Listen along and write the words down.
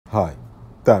Hi,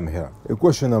 Tam here. A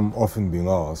question I'm often being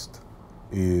asked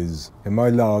is, am I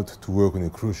allowed to work on a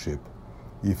cruise ship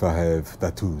if I have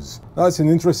tattoos? That's an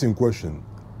interesting question,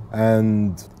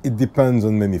 and it depends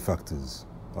on many factors.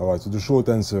 Alright, so the short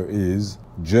answer is,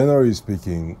 generally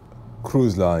speaking,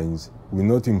 cruise lines will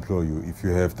not employ you if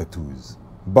you have tattoos.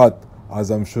 But,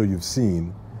 as I'm sure you've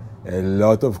seen, a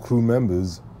lot of crew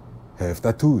members have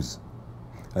tattoos.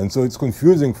 And so it's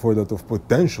confusing for a lot of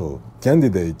potential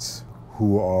candidates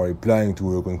who are applying to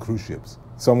work on cruise ships.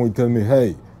 Some will tell me,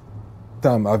 hey,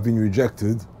 Tam, I've been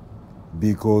rejected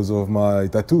because of my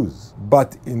tattoos.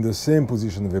 But in the same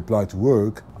position of apply to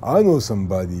work, I know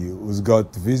somebody who's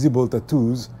got visible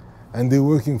tattoos and they're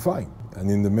working fine.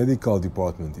 And in the medical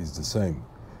department, it's the same.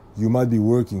 You might be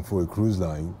working for a cruise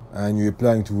line and you're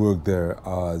applying to work there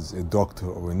as a doctor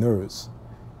or a nurse.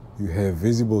 You have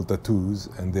visible tattoos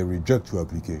and they reject your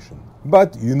application.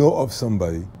 But you know of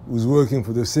somebody who's working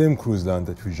for the same cruise line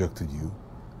that rejected you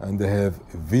and they have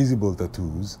visible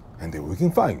tattoos and they're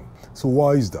working fine. So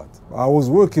why is that? I was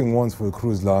working once for a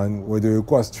cruise line where they were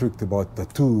quite strict about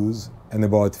tattoos and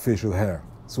about facial hair.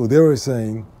 So they were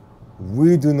saying,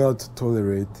 we do not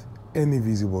tolerate any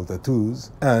visible tattoos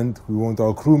and we want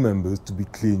our crew members to be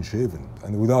clean shaven.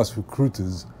 And would ask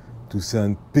recruiters to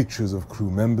send pictures of crew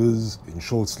members in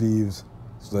short sleeves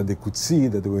so that they could see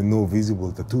that there were no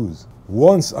visible tattoos.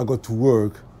 Once I got to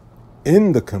work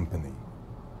in the company,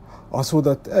 I saw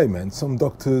that, hey man, some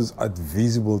doctors had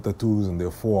visible tattoos on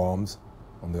their forearms,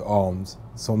 on their arms.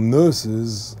 Some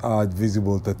nurses had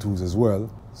visible tattoos as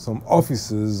well. Some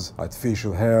officers had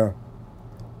facial hair,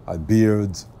 had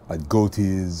beards, had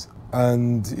goatees,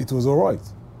 and it was all right.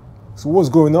 So what's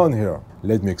going on here?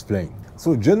 Let me explain.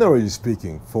 So generally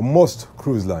speaking, for most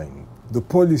cruise lines, the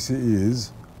policy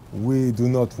is we do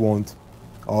not want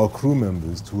our crew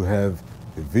members to have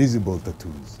visible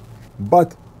tattoos.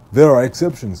 But there are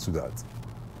exceptions to that.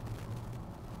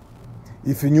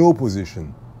 If in your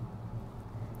position,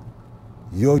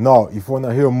 if you want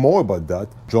to hear more about that,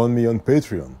 join me on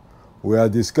Patreon, where I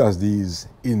discuss these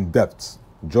in depth.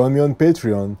 Join me on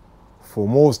Patreon for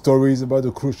more stories about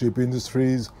the cruise ship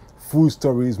industries, food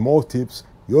stories, more tips,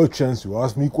 your chance to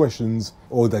ask me questions,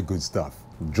 all that good stuff.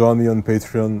 Join me on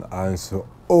Patreon. I answer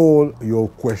all your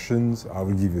questions. I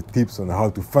will give you tips on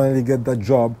how to finally get that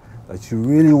job that you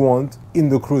really want in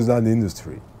the cruise line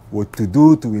industry. What to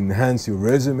do to enhance your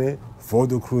resume for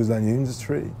the cruise line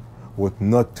industry, what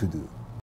not to do.